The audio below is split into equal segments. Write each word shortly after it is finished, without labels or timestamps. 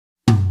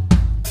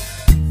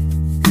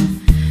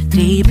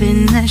Deep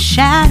in the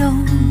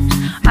shadows,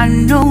 I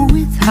know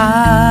it's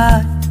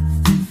hard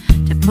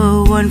to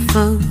put one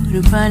foot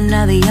in front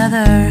of the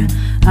other.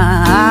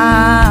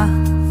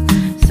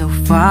 So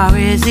far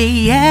as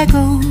the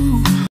echo.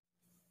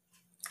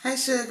 Hi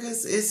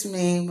sugars, it's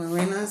me,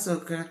 Marina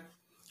Zucker,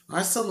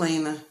 or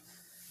Selena.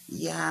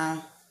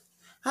 Yeah,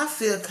 I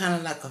feel kind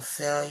of like a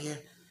failure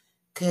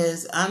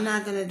because I'm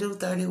not going to do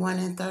 31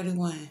 and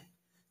 31.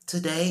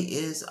 Today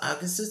is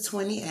August the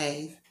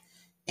 28th,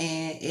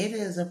 and it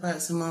is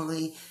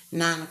approximately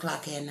 9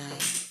 o'clock at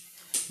night.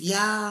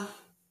 Y'all,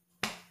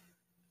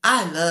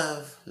 I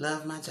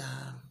love my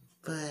job,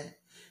 but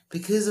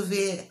because of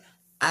it,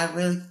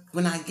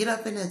 when I get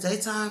up in the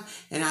daytime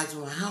and I do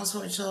my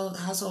household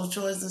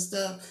chores and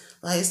stuff,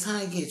 like it's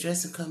time to get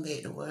dressed and come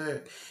back to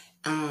work.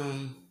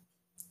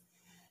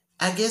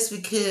 I guess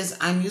because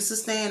I'm used to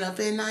staying up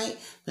at night,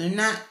 but I'm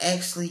not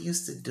actually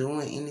used to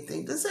doing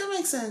anything. Does that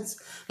make sense?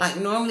 Like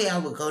normally I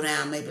would go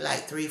down maybe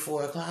like 3,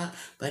 4 o'clock,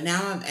 but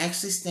now I'm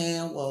actually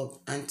staying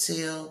woke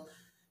until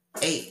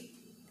 8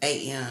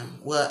 a.m.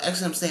 Well,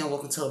 actually I'm staying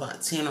woke until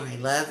about 10 or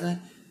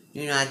 11.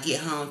 You know, I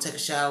get home, take a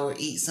shower,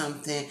 eat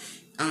something,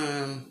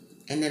 and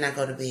then I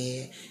go to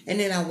bed. And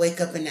then I wake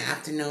up in the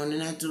afternoon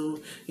and I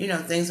do,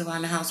 things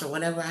around the house or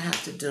whatever I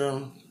have to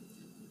do.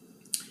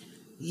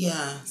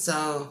 Yeah,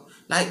 so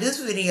like this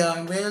video,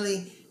 I'm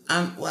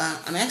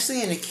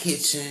actually in the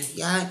kitchen.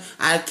 Y'all,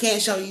 I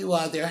can't show you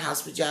all their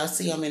house, but y'all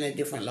see I'm in a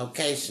different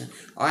location.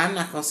 Or I'm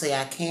not gonna say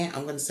I can't,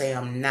 I'm gonna say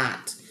I'm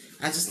not.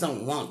 I just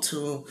don't want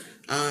to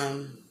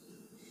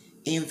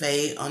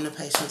invade on the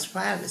patient's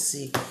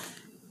privacy.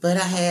 But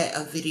I had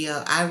a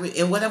video.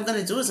 And what I'm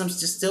gonna do is I'm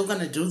just still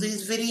gonna do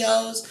these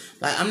videos.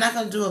 Like I'm not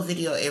gonna do a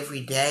video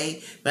every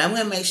day, but I'm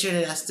gonna make sure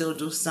that I still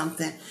do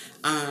something.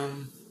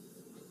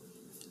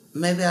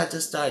 Maybe I'll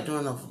just start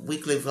doing a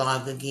weekly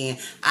vlog again.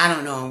 I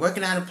don't know. I'm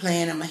working out a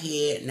plan in my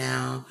head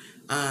now.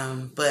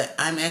 But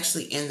I'm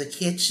actually in the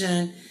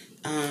kitchen.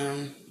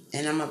 And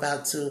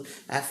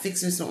I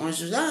fixed me some orange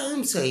juice. Let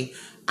me tell you,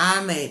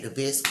 I made the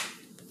best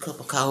cup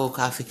of cold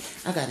coffee.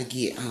 I gotta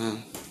get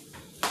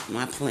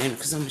my planner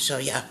because I'm gonna show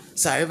y'all.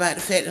 Sorry about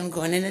the fact that I'm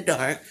going in the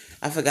dark.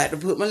 I forgot to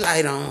put my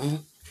light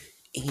on.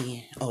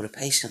 And the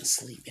patient's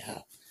asleep,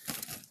 y'all.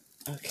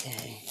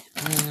 Okay.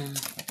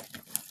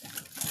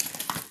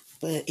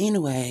 But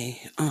anyway,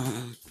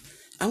 I'm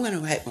going to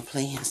write my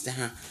plans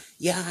down.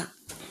 Yeah,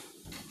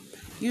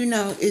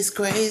 it's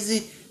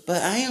crazy,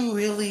 but I'm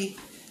really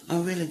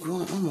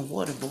growing. Oh, my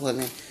water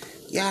boiling.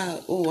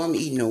 Y'all, I'm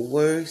eating the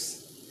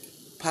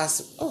worst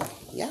possible. Oh,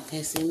 y'all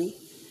can't see me.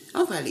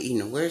 I'm probably eating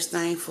the worst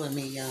thing for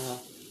me,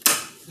 y'all.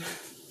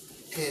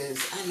 Because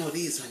I know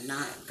these are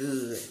not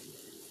good.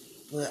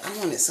 But I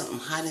wanted something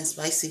hot and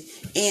spicy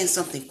and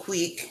something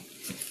quick.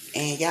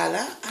 And y'all,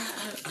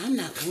 I'm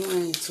not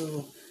going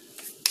to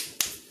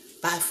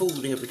buy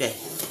food every day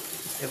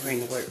to bring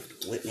to work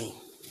with me.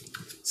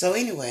 So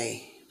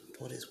anyway,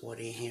 pour this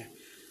water in here.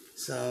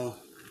 So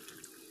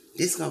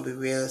this is gonna be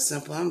real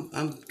simple.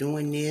 I'm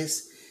doing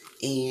this,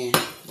 and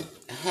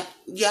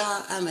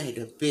y'all, I made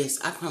the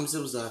best. I promise it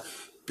was the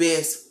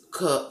best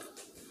cup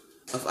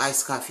of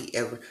iced coffee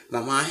ever. My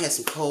mom had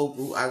some cold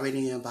brew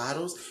already in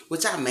bottles,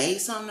 which I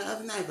made some the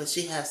other night, but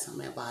she has some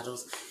in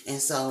bottles,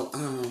 and so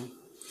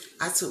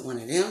I took one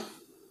of them.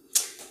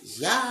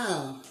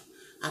 Y'all,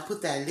 I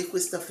put that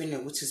liquid stuff in there,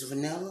 which is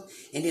vanilla,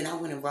 and then I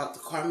went and brought the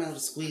caramel to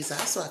squeeze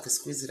out so I could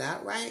squeeze it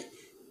out right.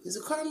 Is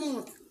it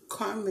caramel,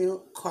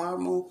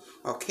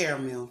 or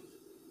caramel?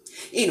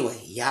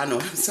 Anyway, y'all know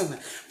what I'm talking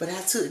about. But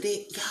I took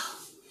that,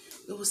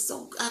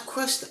 y'all, I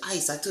crushed the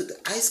ice. I took the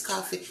iced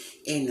coffee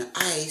and the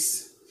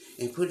ice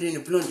and put it in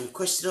the blender and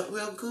crushed it up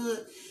real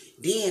good.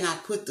 Then I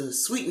put the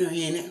sweetener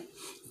in it.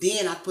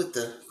 Then I put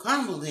the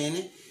caramel in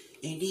it.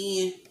 And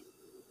then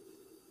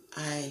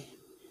I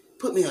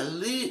put me a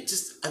little,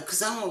 just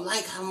because I don't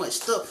like how much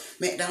stuff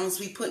McDonald's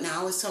be putting. I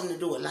always tell them to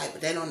do it light,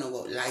 but they don't know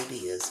what light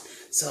is.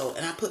 So,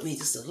 and I put me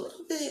just a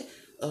little bit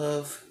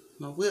of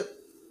my whipped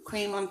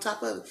cream on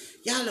top of it.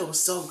 Y'all, it was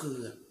so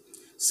good.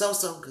 So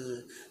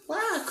good. Why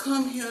I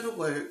come here to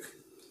work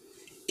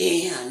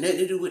and have nothing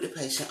to do with the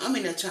patient. I'm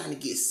in there trying to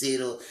get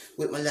settled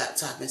with my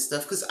laptop and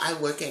stuff because I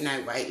work at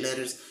night, write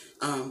letters.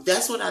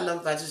 That's what I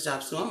love about this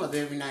job too. I'm up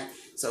every night.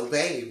 So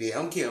baby,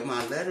 I'm getting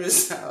my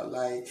letters out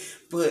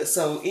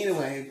so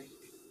anyway,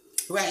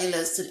 writing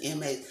letters to the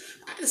inmates.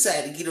 I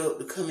decided to get up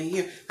to come in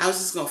here. I was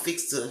just gonna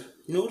fix the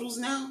noodles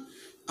now,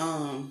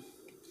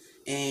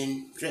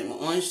 and drink my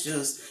orange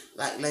juice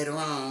like later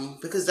on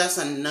because that's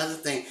another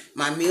thing.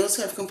 My meals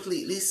have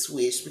completely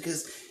switched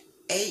because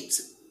 8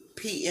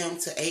 p.m.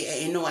 to 8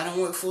 a.m. No, I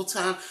don't work full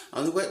time. I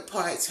only work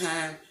part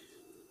time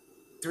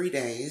 3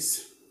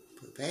 days.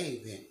 But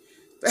baby,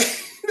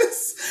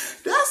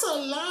 that's a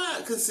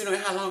lot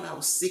considering how long I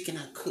was sick and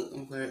I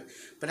couldn't work.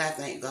 But I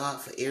thank God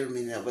for every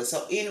minute of it.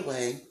 So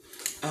anyway,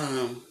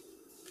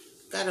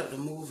 got up to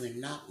move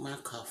and knock my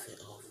coffee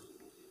over.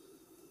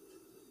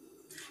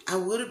 I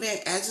would have been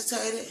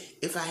agitated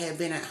if I had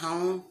been at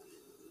home.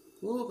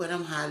 Ooh, but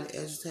I'm highly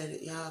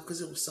agitated, y'all,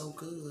 because it was so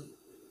good.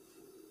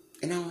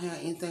 and I don't have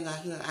anything out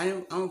here. I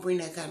don't bring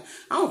that kind of,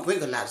 I don't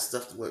bring a lot of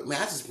stuff to work.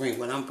 Man, I just bring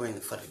what I'm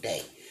bringing for the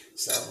day.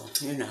 So,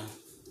 you know,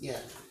 yeah.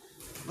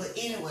 But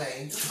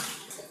anyway,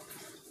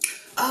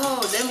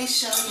 oh, let me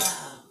show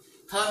y'all.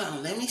 Hold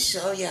on, let me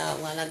show y'all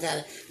while I got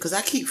it, because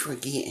I keep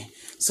forgetting.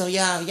 So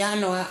y'all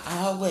know I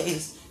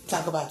always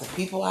talk about the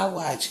people I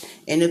watch,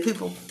 and the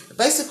people,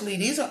 basically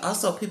these are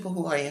also people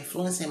who are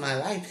influencing my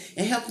life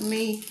and helping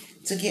me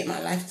to get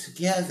my life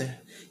together.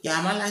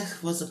 Yeah, my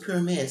life was a pure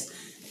mess.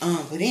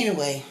 But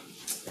anyway,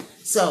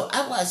 so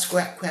I watched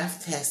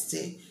Scrapcraft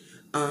Tastic,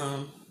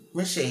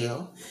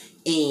 Michelle,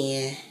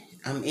 and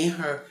I'm in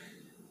her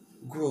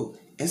group.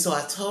 And so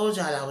I told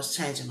y'all I was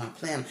changing my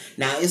plan.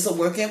 Now it's a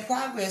work in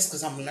progress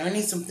because I'm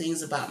learning some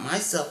things about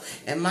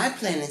myself and my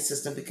planning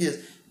system, because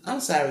I'm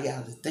sorry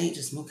y'all, the thing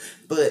just moved.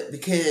 But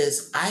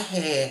because I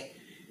had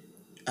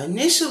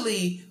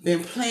initially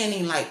been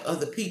planning like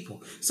other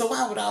people, so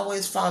I would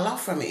always fall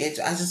off from it.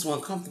 I just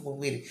wasn't comfortable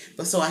with it.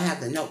 But so I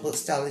have the notebook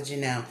strategy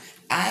now.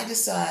 I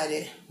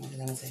decided, okay,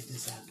 let me take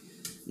this out.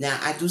 Now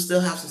I do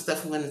still have some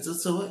stuff I'm going to do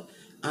to it.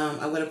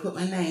 I'm going to put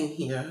my name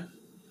here.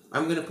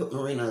 I'm going to put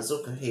Marina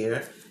Azuka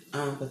here.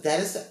 But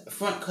that is the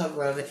front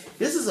cover of it.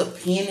 This is a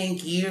Pen and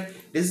Gear.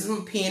 This is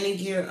my Pen and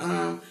Gear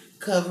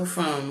cover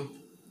from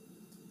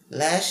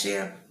last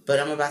year. But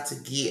I'm about to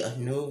get a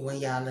new one,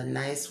 y'all, a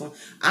nice one.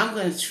 I'm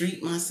going to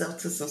treat myself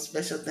to some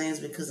special things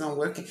because I'm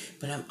working.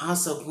 But I'm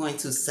also going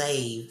to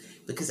save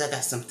because I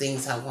got some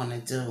things I want to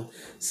do.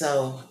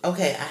 So,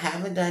 okay, I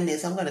haven't done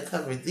this. I'm going to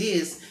cover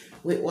this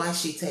with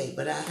washi tape.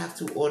 But I have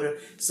to order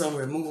some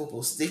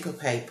removable sticker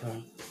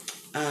paper.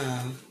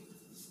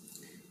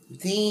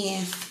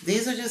 Then,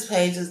 these are just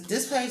pages.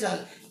 This page,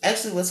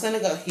 actually, what's going to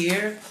go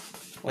here,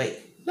 wait,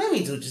 let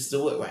me just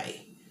do it right.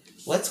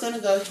 What's going to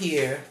go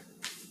here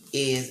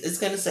is, it's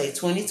going to say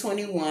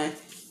 2021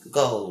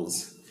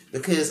 goals.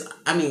 Because,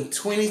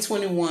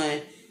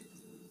 2021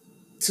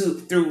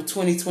 through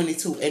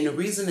 2022. And the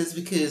reason is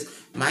because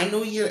my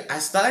new year, I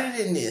started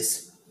in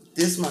this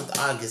month,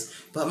 August.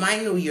 But my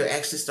new year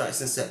actually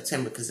starts in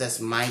September because that's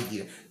my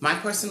year. My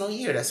personal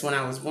year. That's when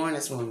I was born.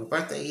 That's when my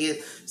birthday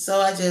is. So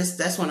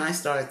that's when I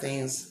start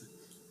things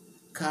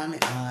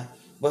coming on.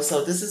 But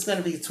so this is going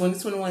to be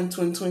 2021,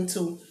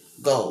 2022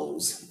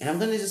 goals. And I'm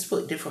going to just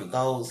put different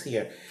goals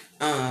here.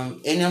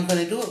 And I'm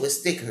going to do it with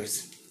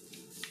stickers.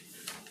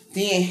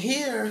 Then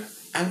here,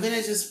 I'm going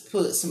to just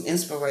put some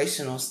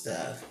inspirational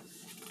stuff.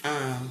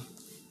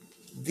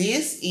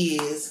 This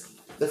is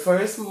the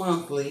first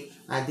monthly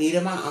I did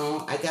on my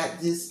own. I got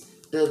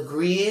the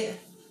grid.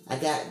 I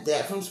got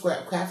that from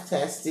Scrapcraft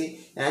Tastic.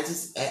 And I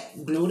just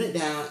glued it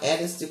down,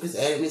 added stickers,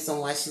 added me some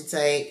washi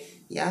tape.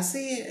 Y'all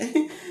see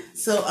it?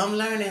 So I'm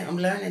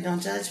learning.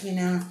 Don't judge me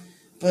now.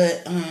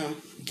 But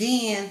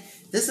then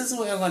this is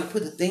where I'm going to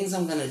put the things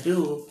I'm going to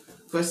do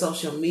for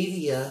social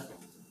media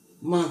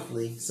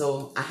monthly.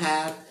 So I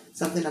have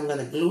something I'm going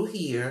to glue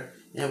here.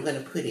 And I'm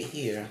going to put it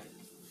here.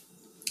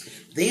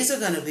 These are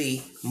going to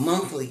be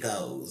monthly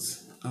goals.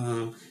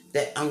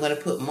 That I'm going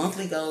to put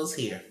monthly goals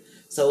here.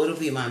 So it'll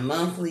be my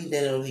monthly,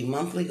 then it'll be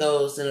monthly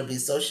goals, then it'll be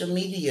social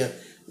media,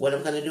 what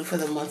I'm going to do for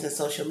the month in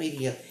social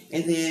media.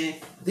 And then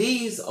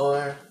these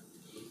are,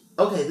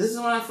 okay, this is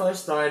when I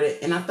first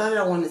started, and I thought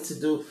I wanted to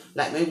do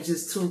like maybe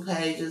just 2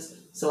 pages.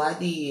 So I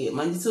did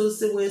Monday,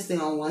 Tuesday, Wednesday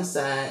on one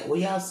side. Well,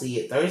 y'all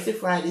see it. Thursday,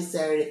 Friday,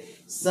 Saturday,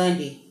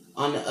 Sunday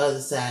on the other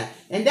side.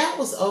 And that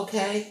was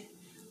okay,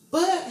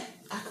 but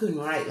I couldn't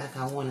write like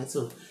I wanted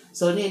to.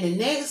 So then the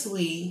next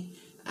week,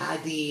 I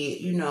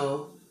did,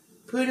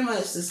 pretty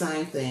much the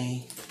same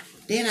thing.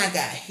 Then I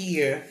got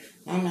here.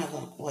 I'm not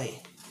going to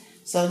wait.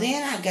 So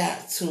then I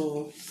got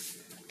to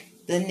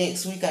the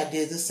next week. I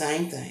did the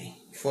same thing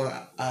for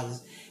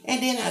others.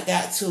 And then I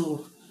got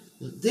to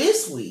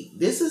this week.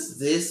 This is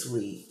this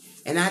week.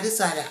 And I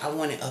decided I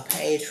wanted a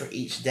page for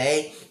each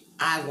day.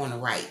 I want to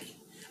write.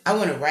 I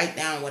want to write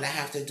down what I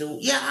have to do.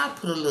 Yeah, I'll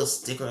put a little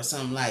sticker or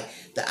something like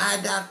the eye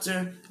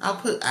doctor. I'll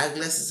put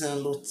eyeglasses and a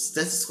little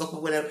stethoscope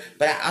or whatever.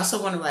 But I also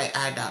want to write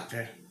eye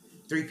doctor,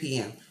 3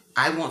 p.m.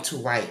 I want to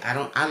write.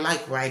 I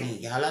like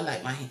writing, y'all. I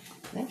like my hand.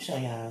 Let me show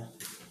y'all.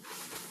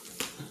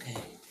 Okay.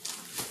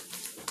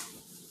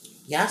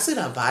 Y'all see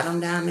the bottom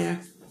down there?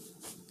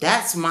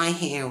 That's my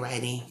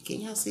handwriting.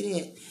 Can y'all see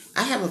that?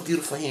 I have a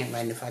beautiful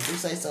handwriting, if I do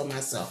say so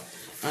myself.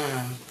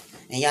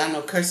 And y'all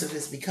know cursive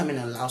is becoming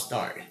a lost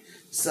art.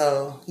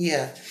 So,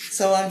 yeah.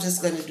 So, I'm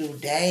just going to do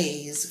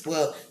days.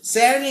 Well,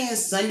 Saturday and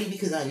Sunday,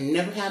 because I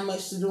never have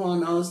much to do on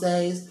those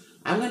days,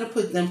 I'm going to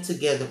put them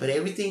together. But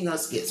everything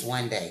else gets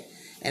one day.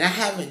 And I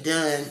haven't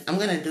done, I'm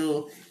going to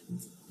do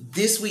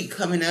this week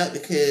coming up,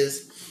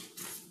 because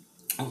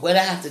what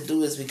I have to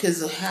do is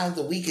because of how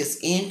the week is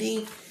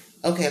ending.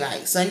 Okay,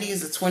 like Sunday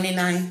is the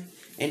 29th.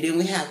 And then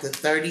we have the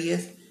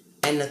 30th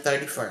and the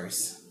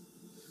 31st.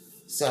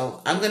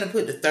 So, I'm going to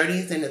put the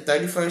 30th and the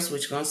 31st,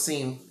 which is going to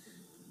seem...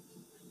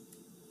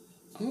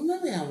 Oh,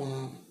 maybe I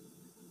won't.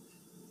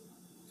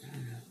 I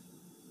don't know.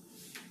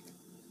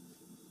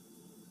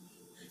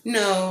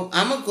 No,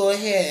 I'm going to go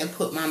ahead and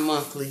put my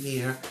monthly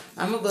here.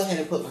 And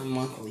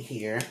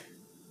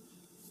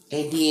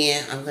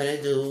then I'm going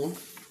to do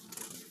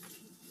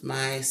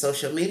my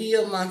social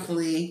media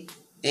monthly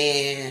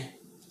and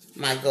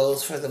my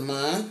goals for the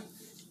month.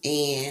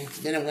 And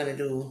then I'm going to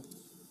do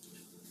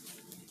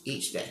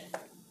each day.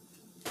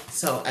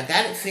 So I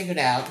got it figured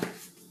out.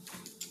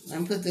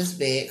 I'm put this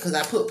back because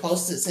I put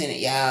Post-its in it,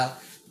 y'all.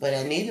 But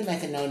I need to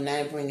make a note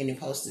not to bring any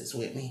Post-its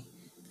with me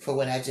for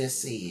what I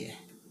just said.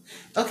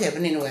 Okay,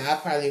 but anyway, I'll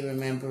probably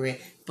remember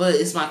it. But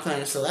it's my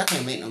planner, so I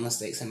can't make no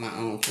mistakes in my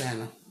own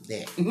planner.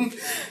 That.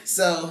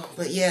 So,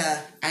 but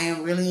yeah, I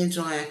am really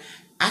enjoying.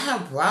 I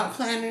have brought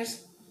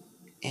planners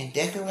and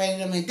decorated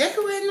them, and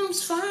decorating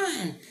them's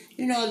fine.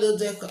 You know, a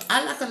little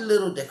I like a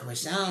little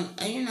decoration.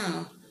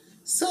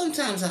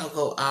 Sometimes I'll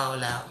go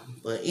all out.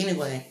 But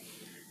anyway,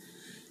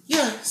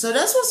 yeah, so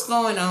that's what's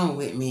going on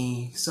with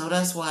me. So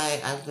that's why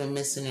I've been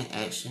missing in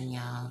action,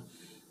 y'all.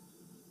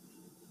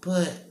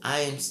 But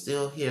I am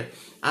still here.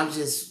 I'm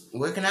just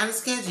working out a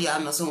schedule.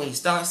 Y'all know, so when you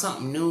start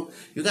something new,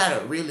 you got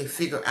to really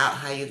figure out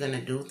how you're going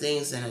to do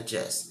things and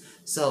adjust.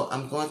 So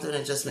I'm going through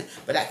an adjustment.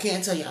 But I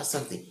can tell y'all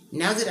something.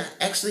 Now that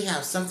I actually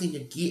have something to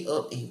get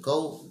up and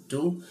go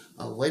do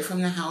away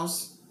from the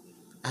house,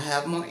 I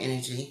have more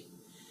energy.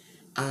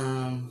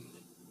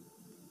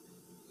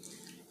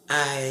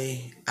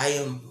 I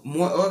am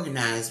more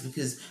organized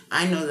because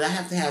I know that I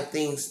have to have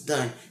things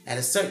done at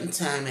a certain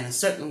time and a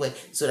certain way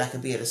so that I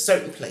can be at a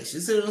certain place. You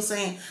see what I'm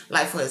saying?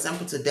 Like, for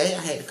example, today I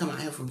had to come out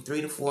here from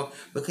 3 to 4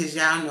 because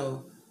y'all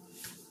know,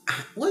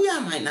 well, y'all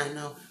might not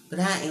know, but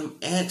I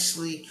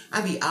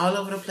be all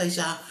over the place,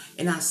 y'all,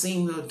 and I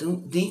seem real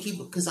dinky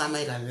because I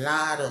made a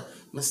lot of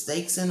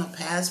mistakes in the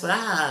past, but I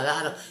had a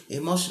lot of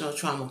emotional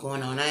trauma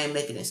going on. I ain't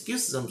making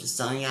excuses. I'm just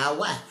telling y'all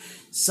why.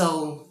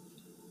 So,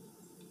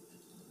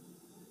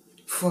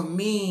 for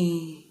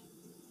me,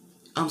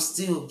 I'm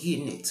still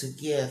getting it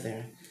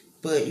together.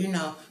 But, you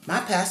know,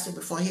 my pastor,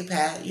 before he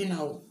passed, he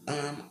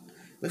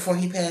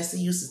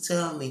used to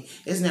tell me,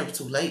 it's never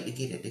too late to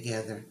get it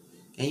together.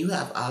 And you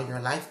have all your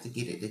life to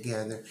get it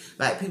together.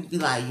 Like, people be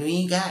like, you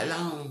ain't got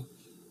long.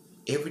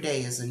 Every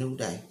day is a new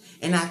day.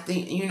 And I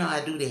think,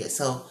 I do that.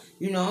 So,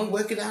 I'm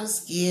working out a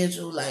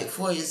schedule. Like,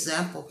 for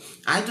example,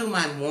 I do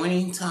my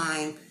morning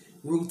time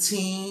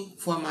routine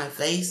for my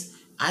face.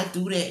 I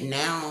do that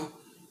now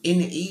in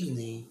the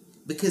evening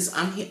because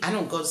I'm here. I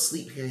don't go to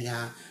sleep here,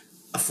 y'all.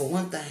 For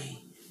one thing,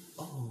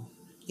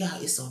 y'all,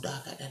 it's so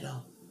dark out that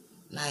door.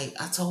 Like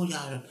I told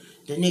y'all,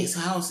 the next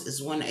house is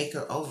 1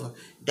 acre over.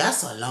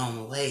 That's a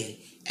long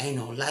way. Ain't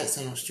no lights,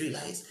 ain't no street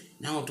lights.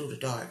 And I don't do the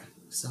dark.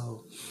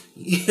 So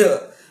yeah,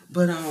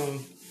 but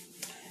I'm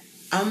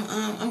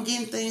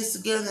getting things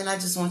together, and I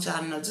just want y'all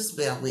to know, just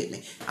bear with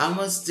me. I'm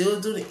gonna still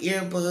do the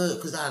earbud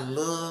because I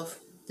love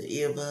the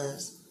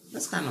earbuds.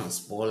 That's kind of a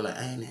spoiler,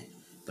 ain't it?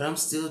 But I'm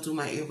still doing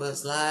my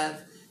earbuds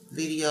live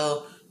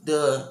video.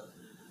 Y'all,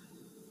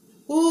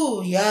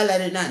 I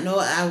did not know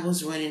I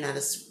was running out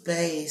of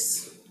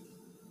space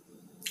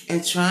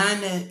and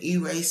trying to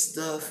erase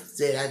stuff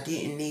that I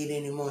didn't need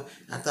anymore.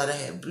 I thought I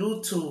had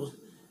Bluetooth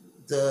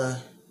the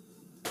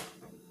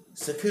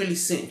securely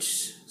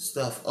synced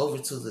stuff over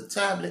to the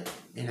tablet,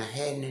 and I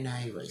hadn't, and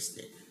I erased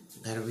it.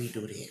 Gotta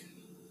redo that.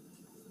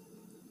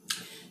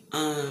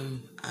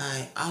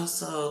 I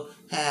also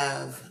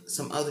have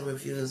some other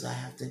reviews I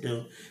have to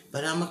do,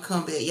 but I'm gonna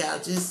come back. Y'all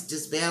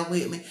just bear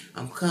with me.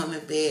 I'm coming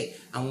back.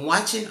 I'm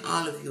watching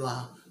all of you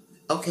all.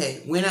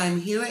 Okay, when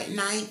I'm here at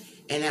night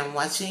and I'm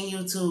watching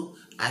YouTube,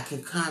 I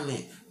can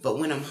comment. But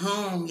when I'm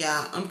home,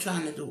 y'all, I'm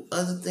trying to do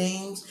other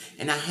things,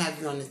 and I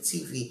have you on the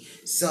TV.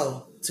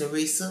 So,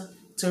 Teresa,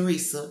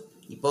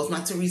 you both my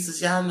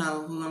Teresas, y'all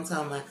know who I'm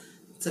talking about.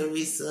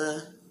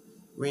 Teresa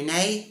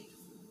Renee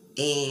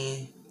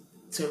and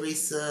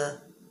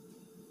Teresa,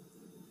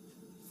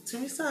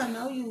 I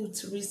know you.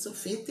 Teresa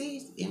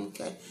 50,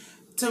 MK.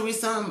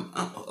 Teresa,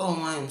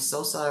 I'm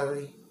so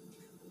sorry.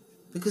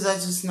 Because I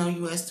just know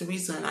you as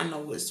Teresa, and I know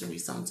which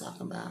Teresa I'm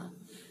talking about.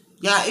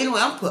 Yeah,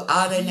 anyway, I'm put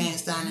all their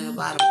names down in the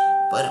bottom.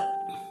 But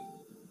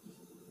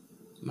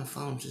my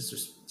phone just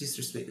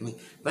disrespected me.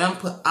 But I'm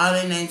put all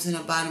their names in the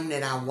bottom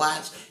that I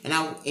watch. And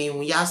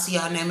when y'all see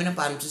y'all name in the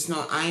bottom, just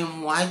know I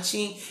am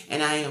watching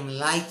and I am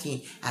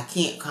liking. I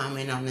can't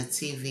comment on the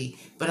TV.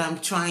 But I'm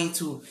trying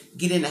to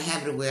get in the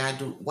habit of where I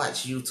do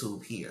watch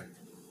YouTube here.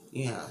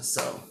 Yeah,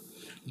 so.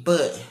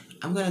 But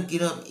I'm going to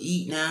get up,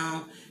 eat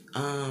now.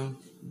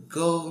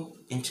 Go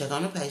and check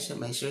on the patient.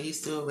 Make sure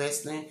he's still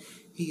resting.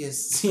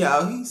 He's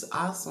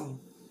awesome.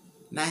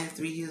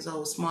 93 years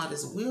old, smart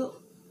as a whip.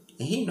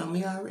 And he know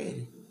me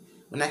already.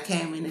 When I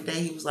came in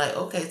today, he was like,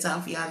 okay,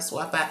 time for y'all to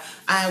swap out.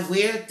 I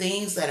wear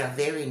things that are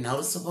very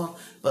noticeable,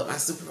 but my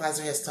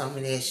supervisor has told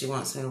me that she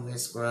wants me to wear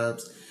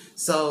scrubs.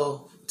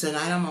 So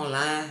tonight I'm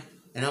online,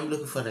 and I'm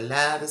looking for the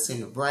loudest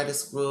and the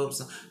brightest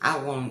scrubs. I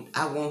want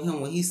him,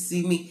 when he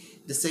see me,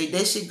 to say,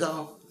 there she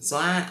go. So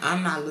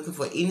I'm not looking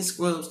for any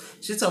scrubs.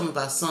 She told me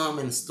about some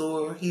in the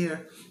store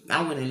here.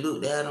 I went and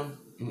looked at them.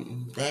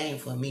 They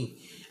ain't for me.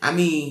 I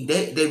mean,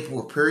 they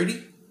were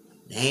pretty.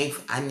 I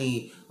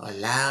need a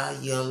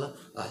loud yellow,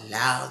 a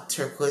loud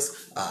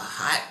turquoise, a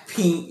hot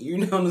pink. You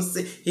know what I'm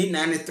saying? He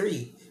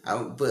 93.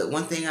 But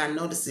one thing I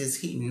noticed is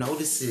he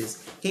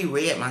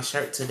read my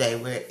shirt today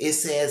where it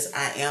says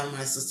I am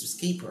my sister's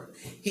keeper.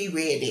 He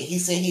read it. He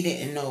said he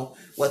didn't know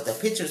what the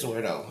pictures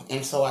were though.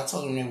 And so I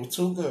told him there were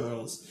two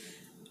girls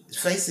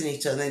facing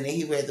each other, and then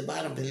he read the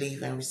bottom,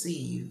 believe and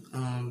receive.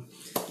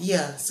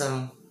 Yeah,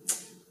 so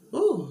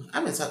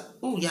I've been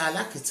talking. Y'all,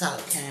 I could talk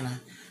kinda.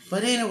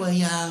 But anyway,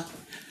 y'all,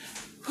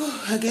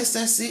 I guess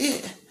that's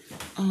it.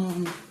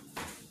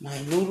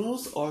 My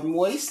noodles are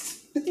moist.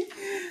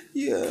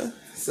 Yeah.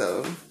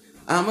 So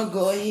I'm gonna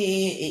go ahead and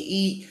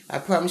eat. I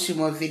promise you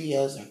more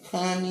videos are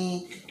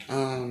coming.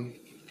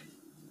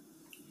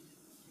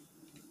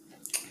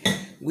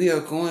 We are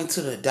going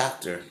to the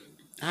doctor.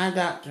 Our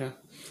doctor.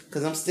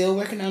 Because I'm still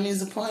working on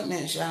these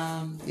appointments,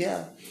 y'all.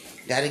 Yeah.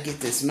 Gotta get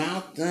this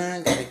mouth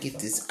done. Gotta get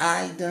this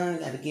eye done.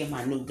 Gotta get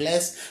my new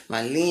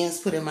my lens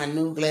put in my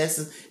new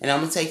glasses. And I'm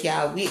gonna take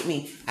y'all with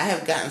me. I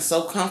have gotten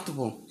so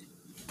comfortable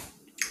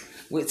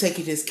with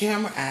taking this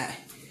camera out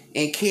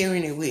and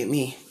carrying it with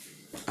me.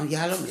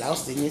 Y'all, I'm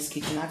lost in this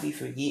kitchen. I be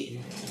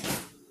forgetting.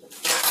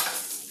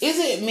 Is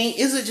it me?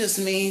 Is it just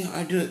me?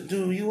 Or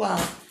do you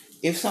all,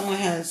 if someone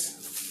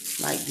has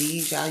like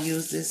these, y'all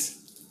use this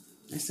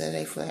instead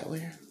of a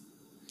flatware?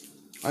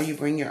 Or you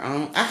bring your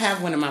own? I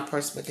have one in my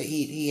purse, but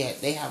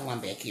they have one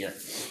back here.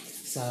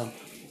 So,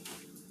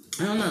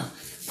 I don't know.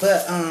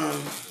 But,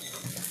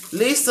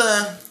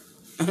 Lisa,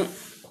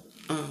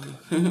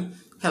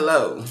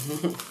 hello.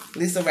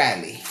 Lisa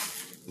Riley.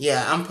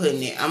 Yeah, I'm put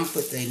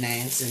their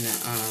names in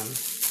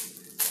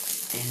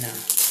the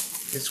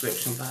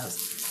description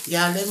box.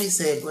 Y'all, let me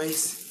say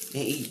grace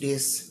and eat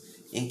this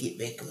and get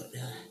back up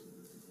there.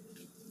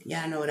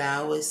 Y'all know what I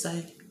always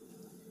say?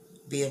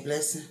 Be a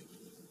blessing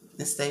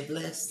and stay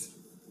blessed.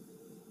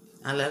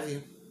 I love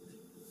you.